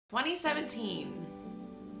2017,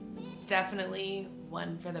 definitely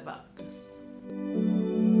one for the books.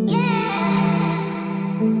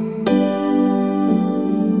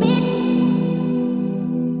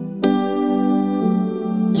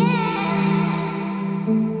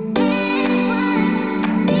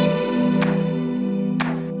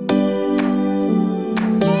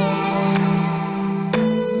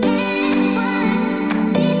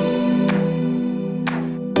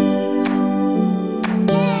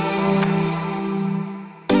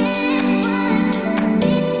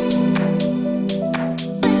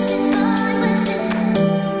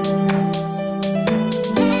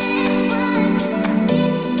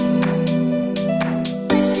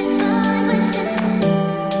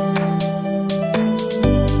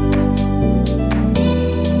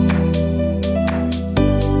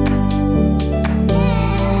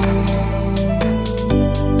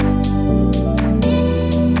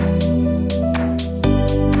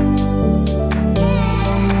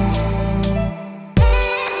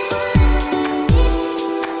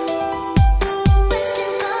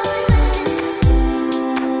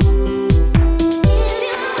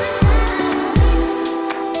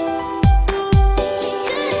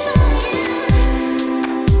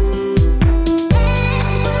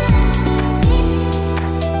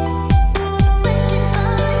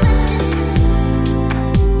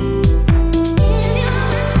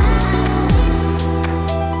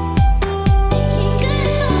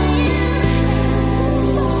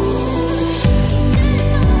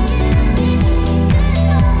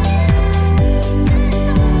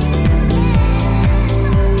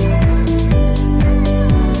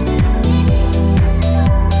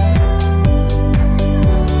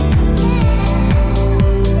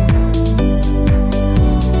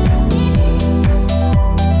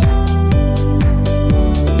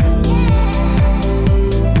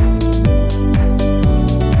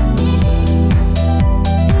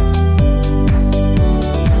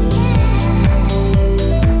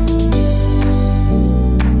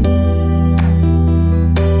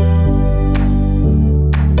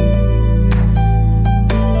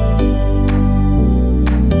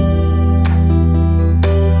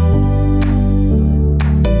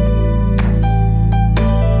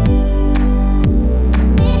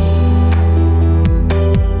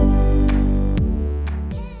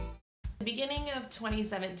 Beginning of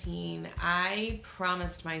 2017, I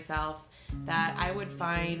promised myself that I would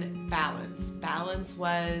find balance. Balance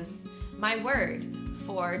was my word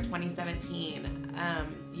for 2017.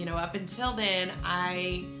 Up until then,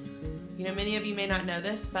 many of you may not know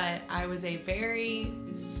this, but I was a very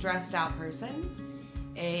stressed out person,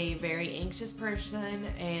 a very anxious person,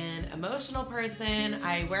 an emotional person.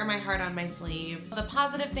 I wear my heart on my sleeve. The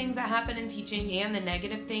positive things that happen in teaching and the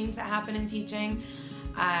negative things that happen in teaching,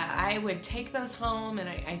 I would take those home and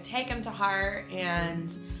I take them to heart,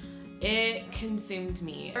 and it consumed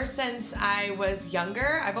me. Ever since I was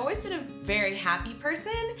younger, I've always been a very happy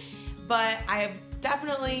person, but I'm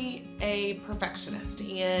definitely a perfectionist,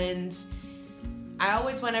 and I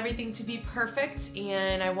always want everything to be perfect,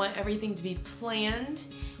 and I want everything to be planned.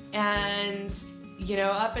 And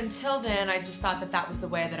up until then, I just thought that that was the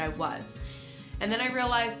way that I was. And then I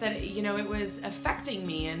realized that, it was affecting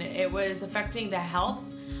me, and it was affecting the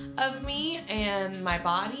health of me and my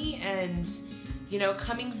body. And,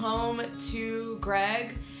 coming home to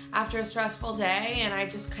Greg after a stressful day, and I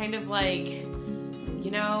just kind of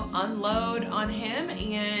unload on him,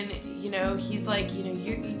 and, he's like,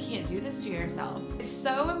 you can't do this to yourself. It's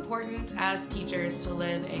so important as teachers to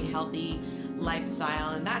live a healthy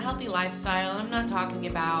lifestyle, and that healthy lifestyle, I'm not talking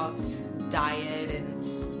about diet and,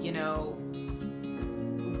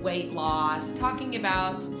 weight loss, talking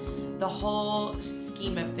about the whole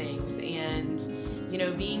scheme of things, and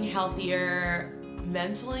being healthier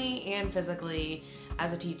mentally and physically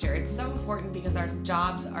as a teacher. It's so important because our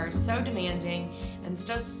jobs are so demanding and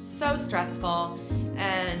so stressful,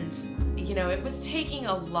 and it was taking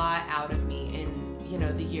a lot out of me in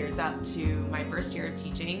the years up to my first year of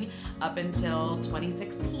teaching up until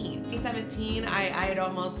 2016. 2017, I had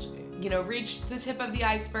almost reached the tip of the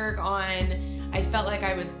iceberg I felt like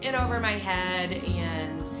I was in over my head,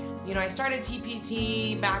 and I started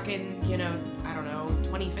TPT back in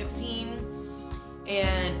 2015,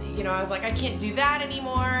 and I was like, I can't do that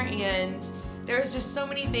anymore. And there's just so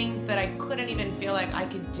many things that I couldn't even feel like I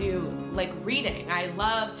could do, like reading. I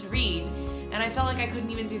love to read, and I felt like I couldn't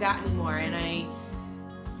even do that anymore. And I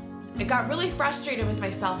got really frustrated with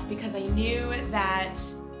myself because I knew that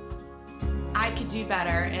I could do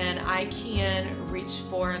better and I can reach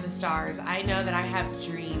for the stars. I know that I have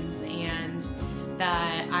dreams and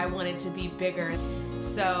that I wanted to be bigger.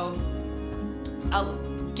 So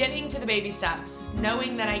getting to the baby steps,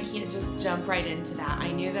 knowing that I can't just jump right into that.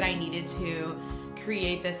 I knew that I needed to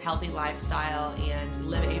create this healthy lifestyle and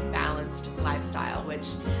live a balanced lifestyle,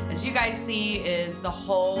 which, as you guys see, is the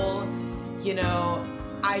whole,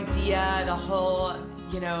 idea, the whole,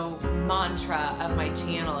 mantra of my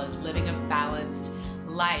channel is living a balanced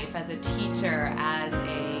life as a teacher, as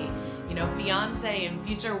a, fiance and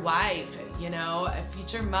future wife, a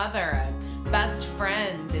future mother, a best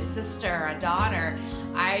friend, a sister, a daughter.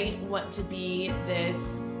 I want to be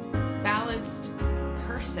this balanced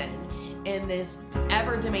person in this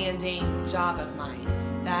ever-demanding job of mine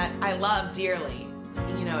that I love dearly.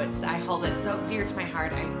 I hold it so dear to my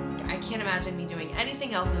heart. I can't imagine me doing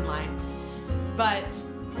anything else in life. But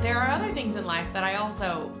there are other things in life that I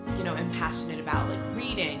also, am passionate about, like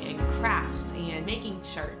reading and crafts and making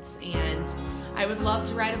shirts. And I would love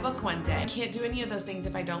to write a book one day. I can't do any of those things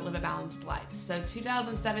if I don't live a balanced life. So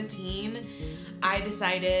 2017, I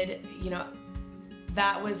decided,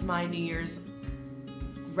 that was my New Year's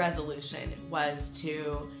resolution, was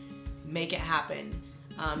to make it happen.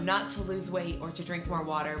 Not to lose weight or to drink more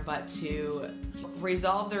water, but to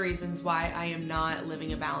resolve the reasons why I am not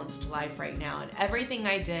living a balanced life right now. And everything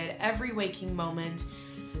I did, every waking moment,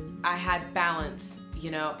 I had balance,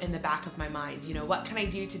 in the back of my mind. What can I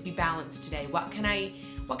do to be balanced today? What can I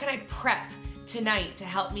prep tonight to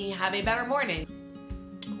help me have a better morning?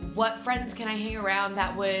 What friends can I hang around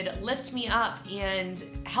that would lift me up and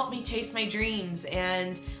help me chase my dreams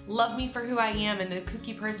and love me for who I am and the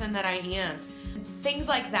kooky person that I am? Things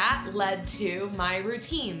like that led to my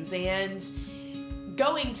routines and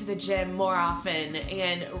going to the gym more often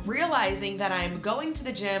and realizing that I'm going to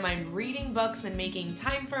the gym, I'm reading books and making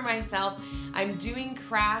time for myself, I'm doing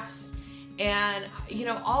crafts, and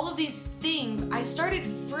all of these things. I started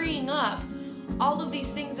freeing up all of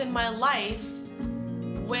these things in my life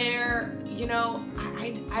where,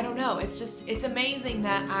 I don't know, it's amazing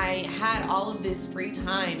that I had all of this free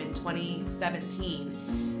time in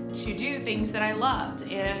 2017 to do things that I loved.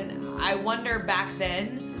 And I wonder back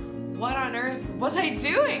then, what on earth was I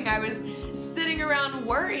doing? I was sitting around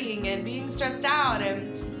worrying and being stressed out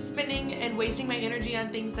and spending and wasting my energy on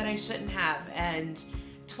things that I shouldn't have. And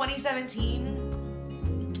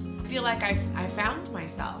 2017, I feel like I found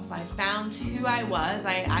myself. I found who I was.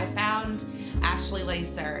 I found Ashley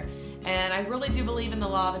Lacer. And I really do believe in the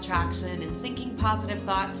law of attraction, and thinking positive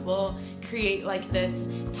thoughts will create like this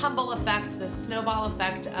tumble effect, this snowball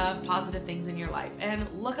effect of positive things in your life. And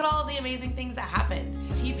look at all the amazing things that happened.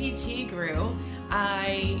 TPT grew.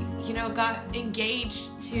 I, got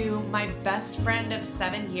engaged to my best friend of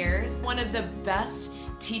 7 years, one of the best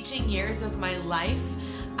teaching years of my life.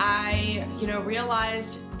 I,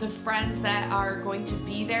 realized the friends that are going to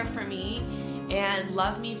be there for me and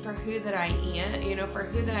love me for who that I am,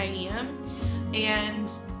 And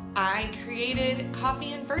I created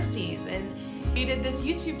Coffee and Firsties and created this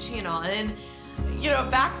YouTube channel. And,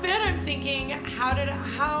 back then I'm thinking,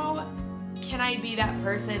 how can I be that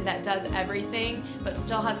person that does everything but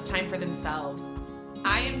still has time for themselves?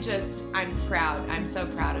 I'm proud. I'm so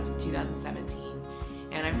proud of 2017.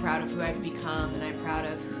 And I'm proud of who I've become, and I'm proud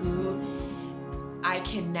of who I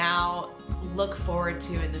can now look forward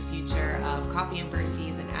to in the future of Coffee and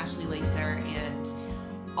Firsties and Ashley Lacer and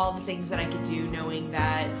all the things that I could do, knowing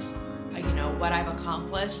that, what I've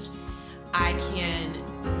accomplished, I can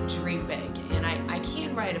dream big, and I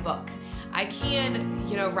can write a book. I can,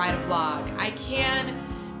 write a blog. I can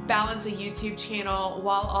balance a YouTube channel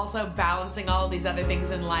while also balancing all of these other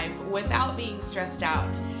things in life without being stressed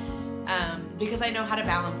out. Because I know how to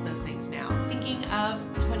balance those things now. Thinking of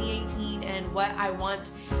 2018 and what I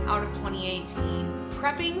want out of 2018,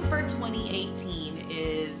 prepping for 2018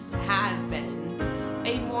 has been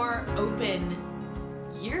a more open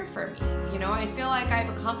year for me. I feel like I've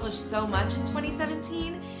accomplished so much in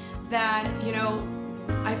 2017 that,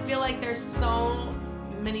 I feel like there's so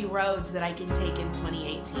many roads that I can take in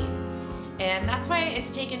 2018. And that's why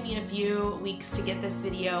it's taken me a few weeks to get this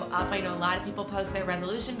video up. I know a lot of people post their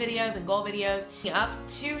resolution videos and goal videos up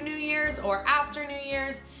to New Year's or after New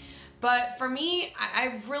Year's. But for me,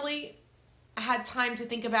 I've really had time to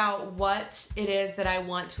think about what it is that I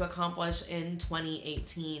want to accomplish in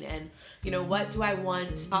 2018. And, what do I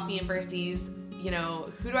want Coffee and Firsties,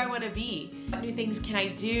 who do I want to be? What new things can I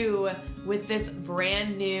do with this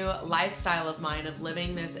brand new lifestyle of mine of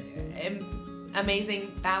living this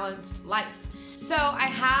amazing balanced life? So I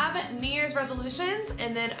have New Year's resolutions,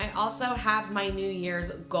 and then I also have my New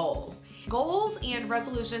Year's goals. Goals and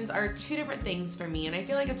resolutions are two different things for me, and I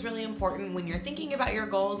feel like it's really important when you're thinking about your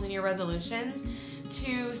goals and your resolutions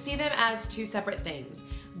to see them as two separate things.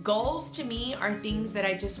 Goals to me are things that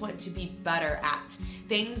I just want to be better at,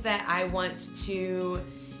 things that I want to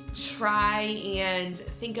try and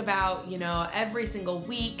think about, every single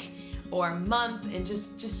week or month, and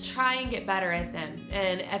just try and get better at them.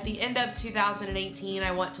 And at the end of 2018,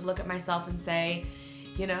 I want to look at myself and say,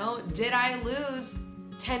 did I lose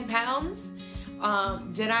 10 pounds?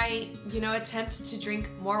 Did I, attempt to drink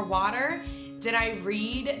more water? Did I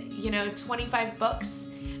read, 25 books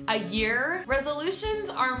a year? Resolutions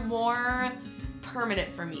are more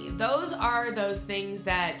permanent for me. Those are those things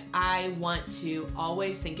that I want to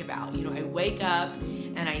always think about. I wake up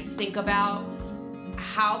and I think about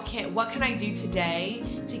what can I do today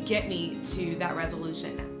to get me to that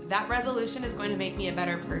resolution? That resolution is going to make me a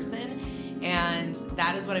better person, and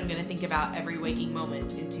that is what I'm going to think about every waking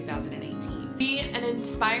moment in 2018. Be an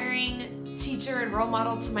inspiring teacher and role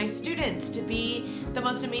model to my students, to be the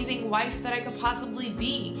most amazing wife that I could possibly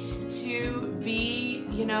be, to be,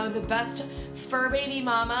 the best fur baby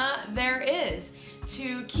mama there is,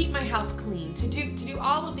 to keep my house clean, to do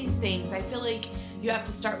all of these things. I feel like you have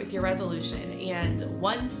to start with your resolution. And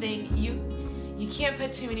one thing, you can't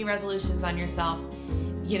put too many resolutions on yourself,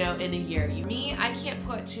 in a year. I can't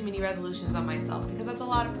put too many resolutions on myself because that's a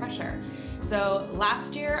lot of pressure. So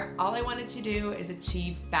last year, all I wanted to do is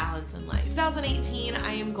achieve balance in life. 2018,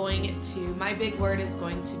 my big word is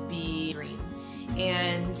going to be dream.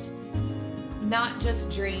 And not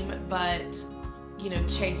just dream, but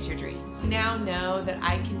chase your dreams. Now know that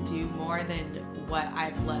I can do more than what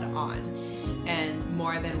I've let on, and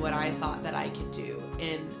more than what I thought that I could do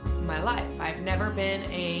in my life. I've never been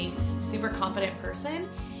a super confident person,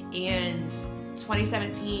 and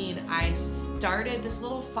 2017 I started this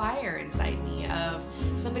little fire inside me of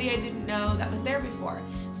somebody I didn't know that was there before.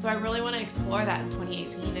 So I really want to explore that in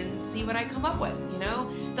 2018 and see what I come up with,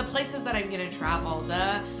 the places that I'm going to travel,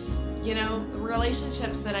 the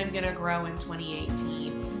relationships that I'm going to grow in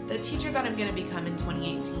 2018, the teacher that I'm going to become in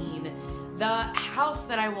 2018, the house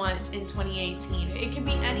that I want in 2018. It can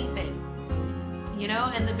be anything,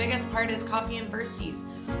 and the biggest part is Coffee and Firsties.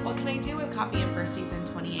 What can I do with Coffee and Firsties in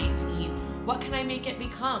 2018? What can I make it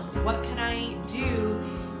become? What can I do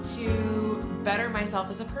to better myself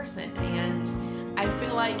as a person? And I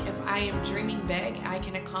feel like if I am dreaming big, I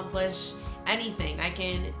can accomplish anything. I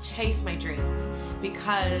can chase my dreams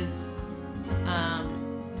because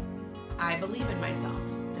I believe in myself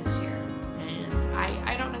this year. And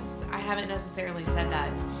I haven't necessarily said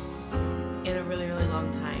that in a really, really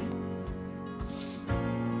long time.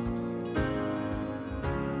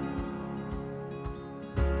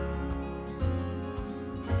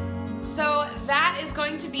 So that is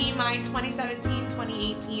going to be my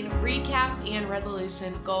 2017-2018 recap and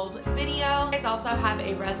resolution goals video. You guys also have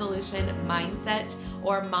a resolution mindset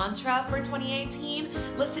or mantra for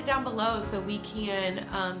 2018. List it down below so we can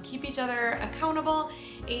keep each other accountable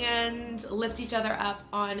and lift each other up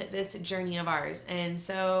on this journey of ours. And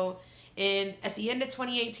so at the end of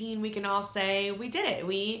 2018, we can all say we did it.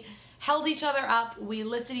 We held each other up. We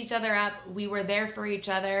lifted each other up. We were there for each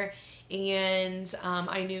other. And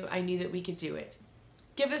I knew that we could do it.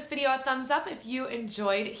 Give this video a thumbs up if you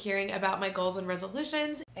enjoyed hearing about my goals and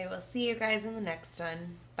resolutions. I will see you guys in the next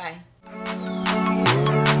one. Bye.